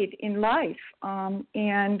speed in life.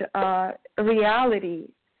 And reality,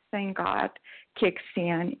 thank God, kicks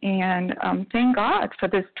in. And thank God for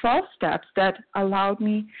this 12 steps that allowed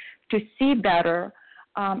me to see better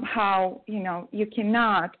how, you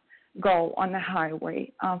cannot go on the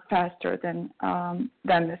highway faster than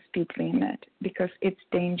the speed limit, because it's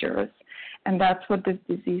dangerous. And that's what this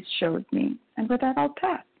disease showed me. And with that, I'll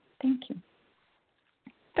pass. Thank you.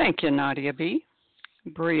 Thank you, Nadia B.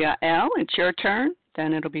 Bria L., it's your turn.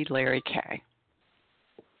 Then it'll be Larry K.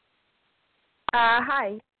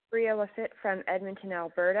 Hi. Bria Lafitte from Edmonton,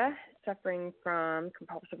 Alberta, suffering from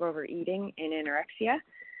compulsive overeating and anorexia.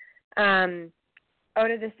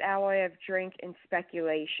 Out of this alloy of drink and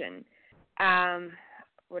speculation,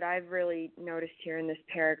 what I've really noticed here in this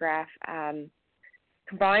paragraph,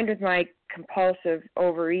 combined with my compulsive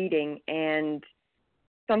overeating and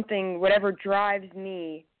something, whatever drives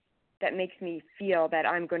me that makes me feel that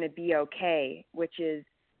I'm going to be okay, which is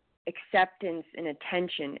acceptance and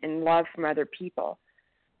attention and love from other people.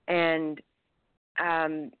 And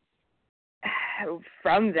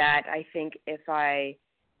from that, I think if I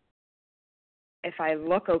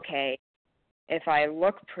look okay, if I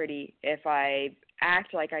look pretty, if I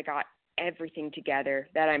act like I got everything together,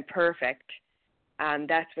 that I'm perfect,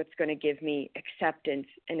 that's what's going to give me acceptance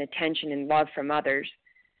and attention and love from others.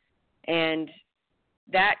 And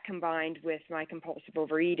that combined with my compulsive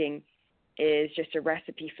overeating is just a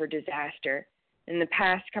recipe for disaster. In the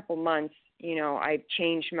past couple months, I've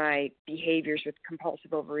changed my behaviors with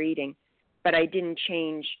compulsive overeating, but I didn't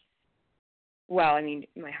change,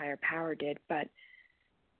 my higher power did, but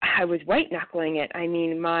I was white-knuckling it. I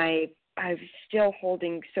was still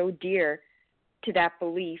holding so dear to that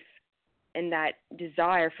belief and that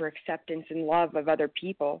desire for acceptance and love of other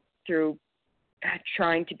people through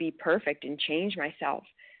trying to be perfect and change myself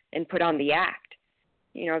and put on the act.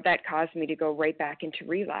 That caused me to go right back into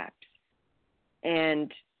relapse.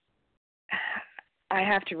 And I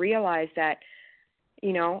have to realize that,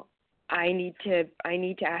 I need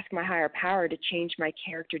to ask my higher power to change my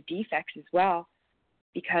character defects as well,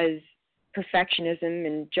 because perfectionism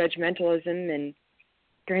and judgmentalism and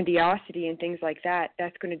grandiosity and things like that,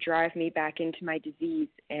 that's going to drive me back into my disease.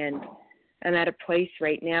 And I'm at a place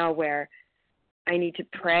right now where I need to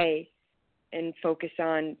pray and focus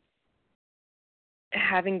on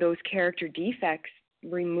having those character defects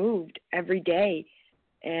removed every day.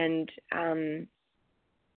 And,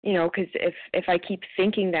 because if I keep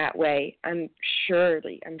thinking that way, I'm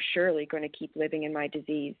surely going to keep living in my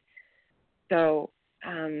disease. So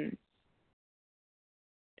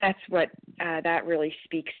that's what that really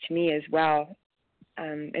speaks to me as well.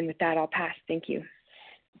 And with that, I'll pass. Thank you.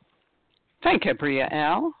 Thank you, Bria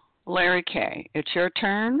L. Larry K., it's your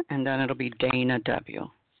turn, and then it'll be Dana W.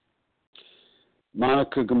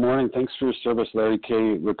 Monica, good morning. Thanks for your service. Larry K.,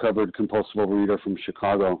 recovered compulsive overeater from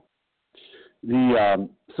Chicago.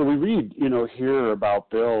 So we read, here about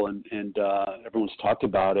Bill, and everyone's talked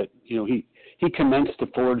about it. He commenced to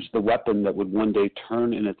forge the weapon that would one day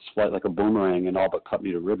turn in its flight like a boomerang and all but cut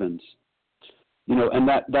me to ribbons. And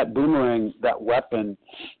that boomerang, that weapon,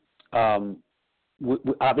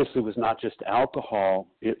 obviously was not just alcohol.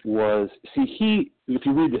 It was, if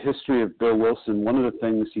you read the history of Bill Wilson, one of the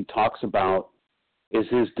things he talks about is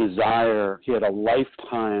his desire. He had a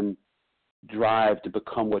lifetime drive to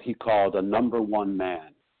become what he called a number one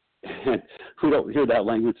man. And we don't hear that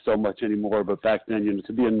language so much anymore, but back then,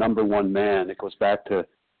 to be a number one man, it goes back to,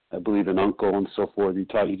 I believe, an uncle and so forth. He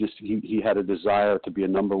had a desire to be a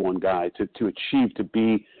number one guy, to achieve, to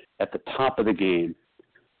be at the top of the game,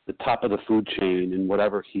 the top of the food chain in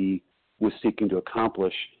whatever he was seeking to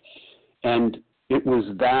accomplish. And it was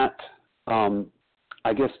that,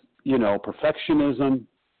 perfectionism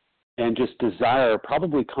and just desire,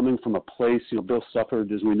 probably coming from a place, Bill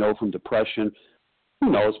suffered, as we know, from depression. Who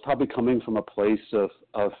knows, probably coming from a place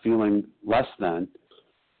of feeling less than.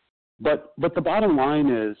 But the bottom line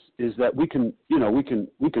is that we can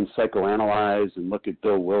psychoanalyze and look at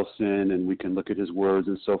Bill Wilson, and we can look at his words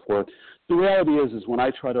and so forth. The reality is when I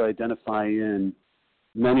try to identify in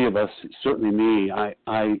many of us, certainly me,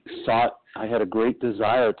 I had a great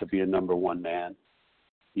desire to be a number one man.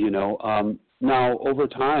 Now over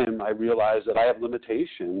time I realize that I have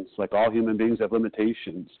limitations, like all human beings have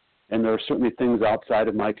limitations, and there are certainly things outside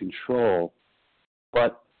of my control.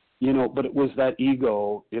 But it was that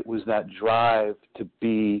ego, it was that drive to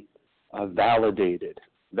be validated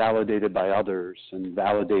by others and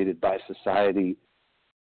validated by society.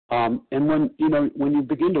 And when you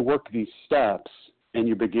begin to work these steps and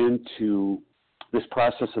you begin to, this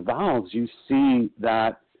process evolves, you see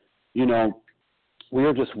that, we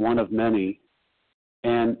are just one of many,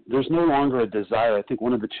 and there's no longer a desire. I think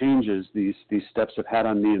one of the changes these steps have had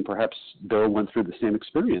on me, and perhaps Bill went through the same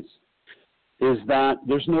experience, is that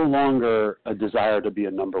there's no longer a desire to be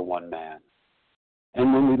a number one man.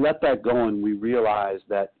 And when we let that go and we realize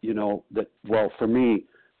that, for me,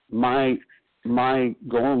 my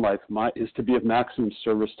goal in life is to be of maximum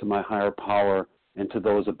service to my higher power and to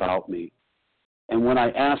those about me. And when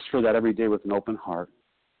I ask for that every day with an open heart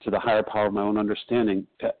to the higher power of my own understanding,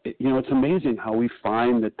 it's amazing how we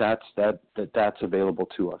find that's available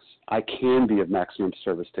to us. I can be of maximum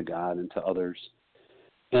service to God and to others.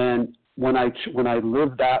 And when I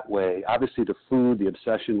lived that way, obviously the food, the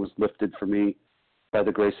obsession was lifted for me by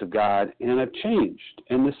the grace of God, and I've changed.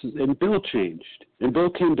 And Bill changed. And Bill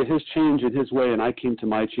came to his change in his way, and I came to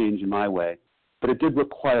my change in my way. But it did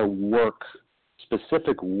require work,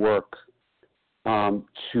 specific work,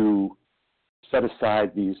 to set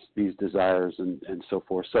aside these desires and so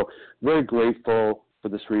forth. So very grateful for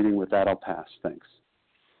this reading. With that, I'll pass. Thanks.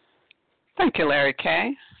 Thank you, Larry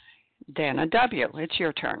K. Dana W., it's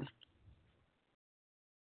your turn.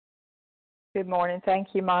 Good morning. Thank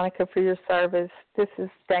you, Monica, for your service. This is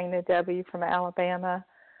Dana W. from Alabama,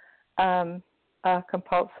 a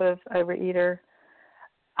compulsive overeater.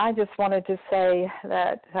 I just wanted to say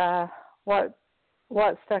that what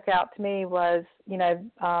stuck out to me was,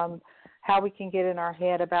 how we can get in our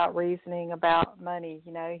head about reasoning about money.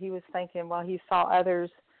 He was thinking, well, he saw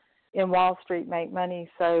others in Wall Street make money,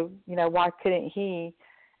 so, why couldn't he?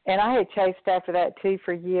 And I had chased after that, too,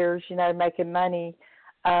 for years, making money.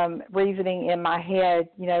 Reasoning in my head,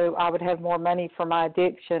 I would have more money for my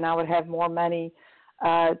addiction. I would have more money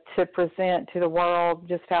to present to the world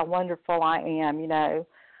just how wonderful I am,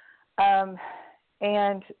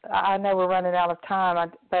 And I know we're running out of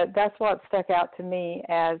time, but that's what stuck out to me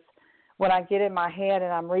as when I get in my head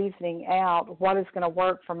and I'm reasoning out what is going to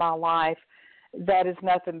work for my life, that is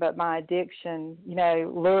nothing but my addiction,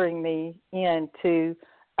 luring me into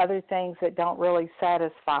other things that don't really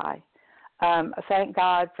satisfy. Thank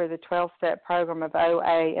God for the 12-step program of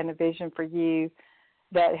OA and A Vision for You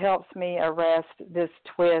that helps me arrest this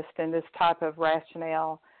twist and this type of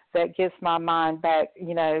rationale that gets my mind back,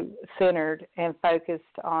 centered and focused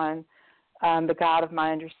on the God of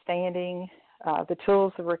my understanding, the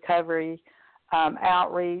tools of recovery,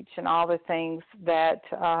 outreach, and all the things that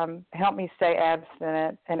help me stay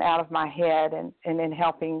abstinent and out of my head and in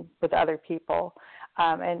helping with other people.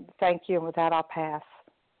 And thank you, and with that, I'll pass.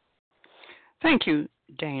 Thank you,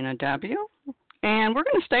 Dana W. And we're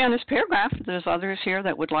going to stay on this paragraph. There's others here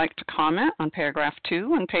that would like to comment on paragraph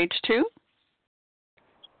 2 on page 2.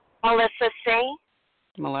 Melissa C.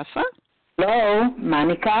 Melissa? Hello,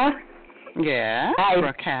 Monica. Yeah. Hi.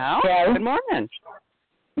 Raquel. Hello. Good morning.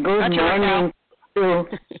 Good morning. Too.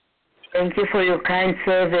 Thank you for your kind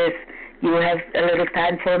service. You have a little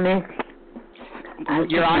time for me?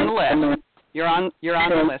 You're on the list. You're on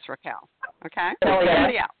the list, Raquel. Okay?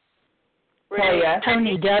 Somebody out.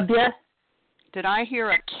 Tony W. Did I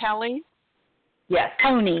hear a Kelly? Yes.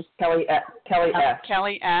 Tony. Kelly S.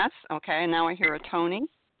 Kelly S. Okay, and now I hear a Tony.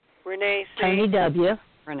 Renee C. Tony W.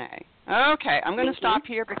 Renee. Okay, I'm going to stop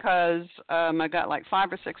here because I got like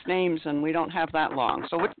 5 or 6 names and we don't have that long.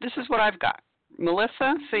 So this is what I've got.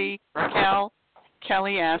 Melissa C., Raquel,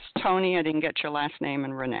 Kelly S., Tony, I didn't get your last name,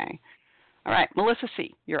 and Renee. All right, Melissa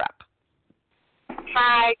C., you're up.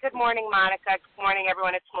 Hi, good morning, Monica. Good morning,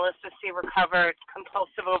 everyone. It's Melissa C., recovered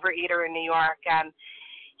compulsive overeater in New York. And,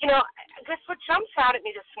 I guess what jumps out at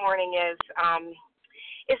me this morning is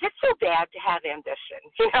it so bad to have ambition?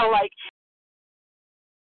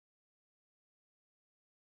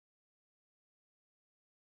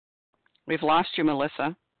 We've lost you,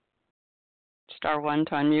 Melissa. *1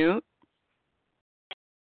 to unmute.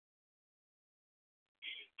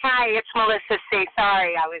 Hi, it's Melissa C.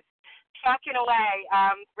 Sorry, I was talking away.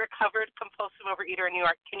 Recovered compulsive overeater in New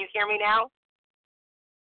York. Can you hear me now?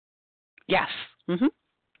 Yes. Mm-hmm.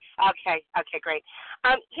 Okay, great.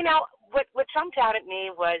 What jumped out at me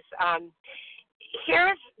was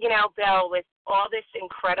here's, Bill, with all this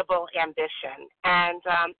incredible ambition, and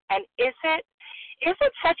is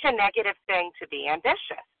it such a negative thing to be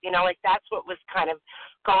ambitious? That's what was kind of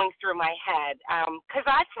going through my head, because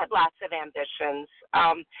I've had lots of ambitions.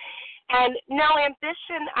 And no,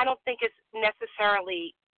 ambition I don't think is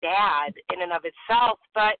necessarily bad in and of itself,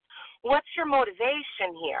 but what's your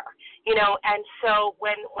motivation here? And so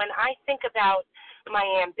when I think about my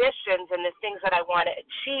ambitions and the things that I want to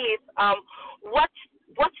achieve,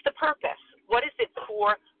 what's the purpose? What is it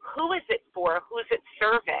for? Who is it for? Who is it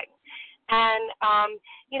serving? And,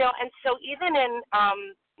 and so even in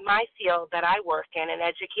my field that I work in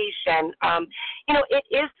education,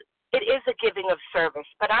 it is a giving of service.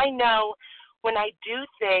 But I know when I do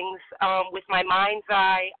things with my mind's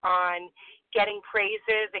eye on getting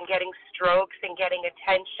praises and getting strokes and getting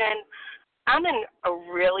attention, I'm in a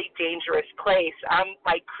really dangerous place. I'm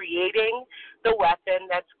like creating the weapon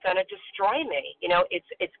that's going to destroy me.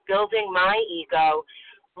 It's building my ego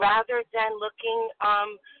rather than looking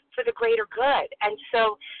for the greater good. And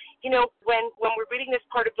so, when we're reading this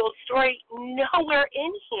part of Bill's story, nowhere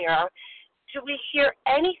in here do we hear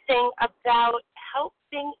anything about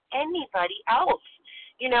helping anybody else.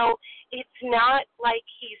 It's not like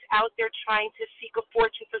he's out there trying to seek a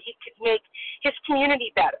fortune so he could make his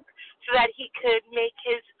community better, so that he could make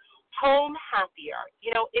his home happier.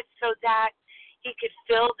 It's so that he could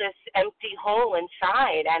fill this empty hole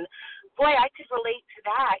inside. And boy, I could relate to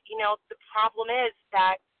that. The problem is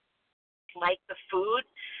that, like the food,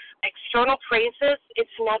 external praises,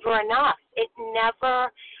 it's never enough. It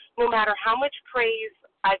never, no matter how much praise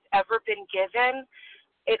I've ever been given,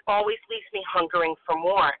 it always leaves me hungering for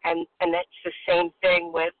more. And that's the same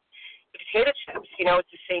thing with the potato chips.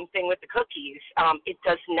 It's the same thing with the cookies. It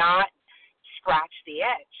does not scratch the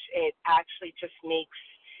itch. It actually just makes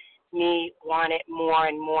me want it more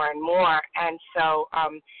and more and more. And so,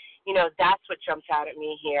 that's what jumps out at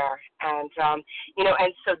me here. And,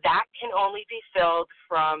 and so that can only be filled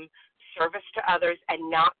from service to others, and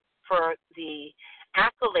not for the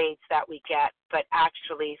accolades that we get, but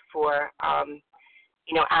actually for,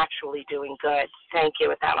 actually doing good. Thank you.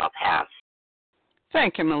 With that, I'll pass.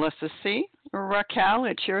 Thank you, Melissa C. Raquel,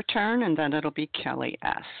 it's your turn, and then it'll be Kelly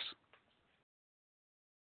S.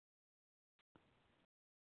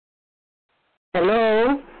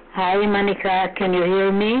 Hello. Hi, Monica. Can you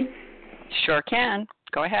hear me? Sure can.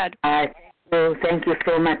 Go ahead. Thank you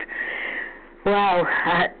so much. Wow.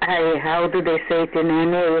 How do they say it in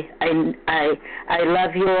NA? I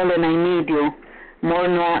love you all and I need you more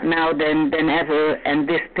now than ever. And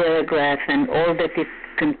this paragraph and all that it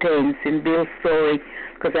contains in Bill's story,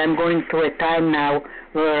 because I'm going through a time now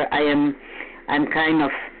where I'm kind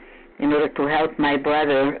of, in order to help my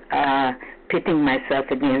brother, pitting myself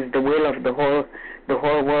against the will of the whole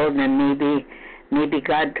world, and maybe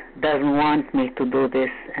God doesn't want me to do this,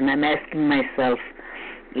 and I'm asking myself,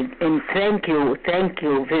 and thank you,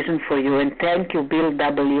 Vision for You, and thank you, Bill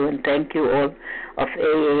W., and thank you all of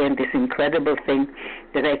AA and this incredible thing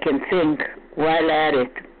that I can think while at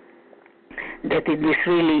it, that it is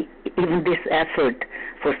really, even this effort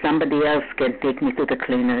for somebody else can take me to the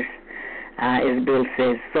cleaners, as Bill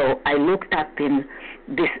says. So I looked up in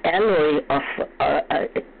this alloy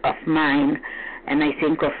of mine, and I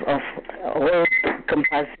think of all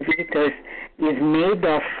compulsive eaters is made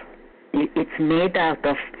of, it's made out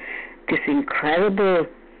of this incredible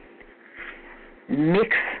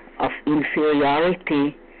mix of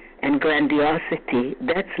inferiority and grandiosity.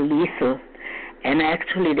 That's lethal. And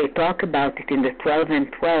actually they talk about it in the 12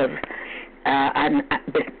 and 12,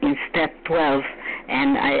 in step 12,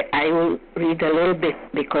 and I will read a little bit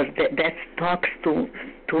because that talks to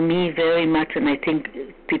me very much, and I think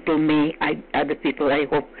other people I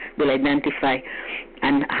hope will identify.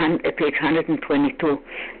 And page 122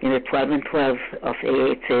 in the 12 and 12 of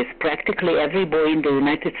AA, it says, practically every boy in the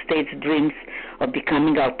United States dreams of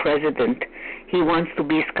becoming our president. He wants to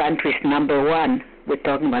be his country's number one. We're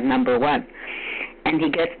talking about number one. And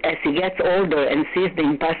as he gets older and sees the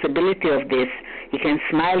impossibility of this, he can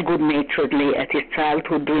smile good-naturedly at his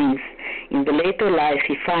childhood dreams. In the later life,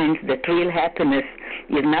 he finds that real happiness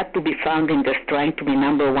is not to be found in just trying to be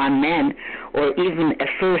number one man or even a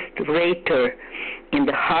first-rater in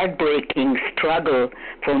the heartbreaking struggle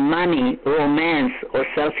for money, romance, or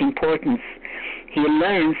self-importance. He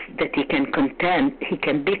learns that he can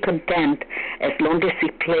be content as long as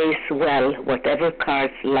he plays well whatever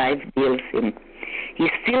cards life deals him.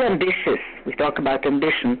 He's still ambitious. We talk about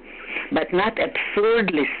ambition, but not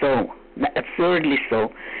absurdly so,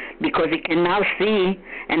 because he can now see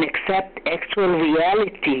and accept actual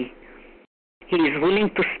reality. He is willing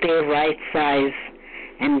to stay right size,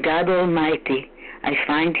 and God Almighty, I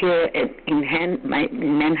find here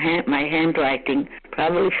my handwriting,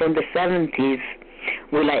 probably from the 70s,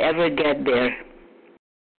 will I ever get there?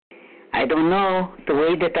 I don't know. The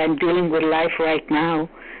way that I'm dealing with life right now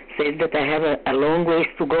says that I have a long ways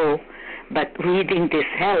to go, but reading this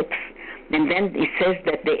helps. And then it says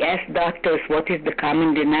that they asked doctors what is the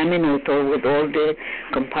common denominator with all the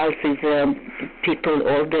compulsive people,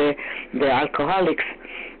 all the alcoholics,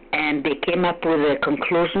 and they came up with a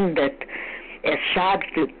conclusion that shocked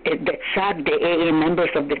the AA members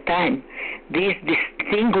of the time. These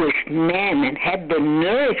distinguished men and had the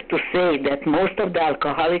nerve to say that most of the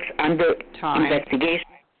alcoholics under investigation,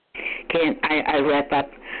 I wrap up,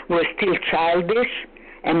 were still childish,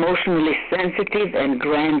 emotionally sensitive, and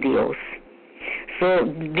grandiose. So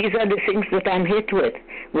these are the things that I'm hit with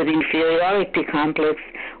inferiority complex,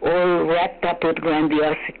 all wrapped up with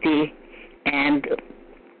grandiosity, and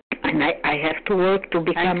I have to work to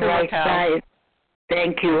become right size.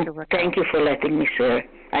 Thank you. Thank you for letting me share.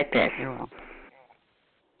 I pass. You're welcome.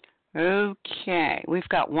 Okay, we've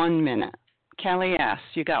got 1 minute. Kelly S.,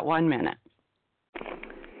 you got 1 minute.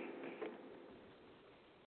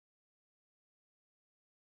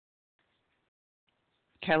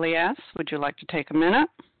 Kelly S., would you like to take a minute?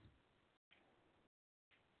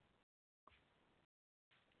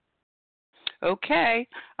 Okay.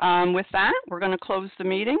 With that, we're going to close the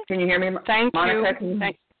meeting. Can you hear me? Thank Monica, you.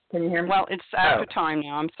 Can you hear me? Well, it's after time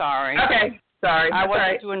now. I'm sorry. Okay. Sorry. I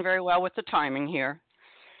wasn't doing very well with the timing here.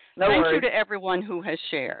 Thank you to everyone who has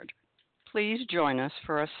shared. Please join us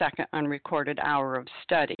for a second unrecorded hour of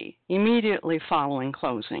study immediately following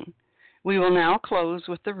closing. We will now close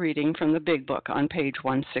with the reading from the Big Book on page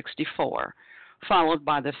 164, followed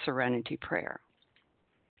by the Serenity Prayer.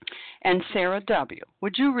 And Sarah W.,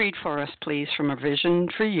 would you read for us, please, from A Vision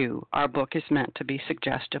for You? Our book is meant to be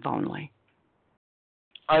suggestive only.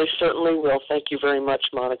 I certainly will. Thank you very much,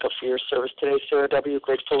 Monica, for your service today. Sarah W.,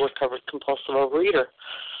 grateful, recovered, compulsive overeater.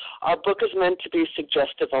 Our book is meant to be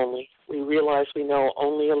suggestive only. We realize we know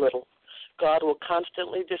only a little. God will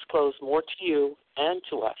constantly disclose more to you and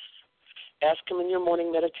to us. Ask him in your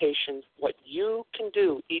morning meditation what you can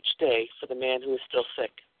do each day for the man who is still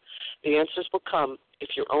sick. The answers will come if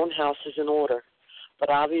your own house is in order. But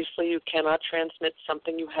obviously you cannot transmit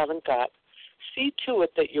something you haven't got. See to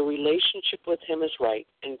it that your relationship with him is right,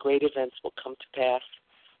 and great events will come to pass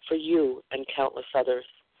for you and countless others.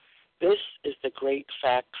 This is the great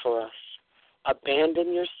fact for us.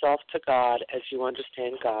 Abandon yourself to God as you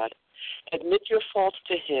understand God. Admit your faults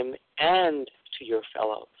to him and to your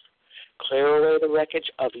fellows. Clear away the wreckage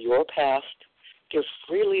of your past. Give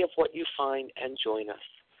freely of what you find and join us.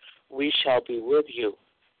 We shall be with you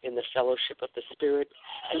in the fellowship of the Spirit,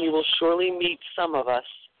 and you will surely meet some of us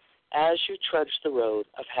as you trudge the road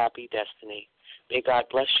of happy destiny. May God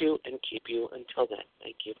bless you and keep you until then.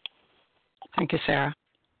 Thank you. Thank you, Sarah.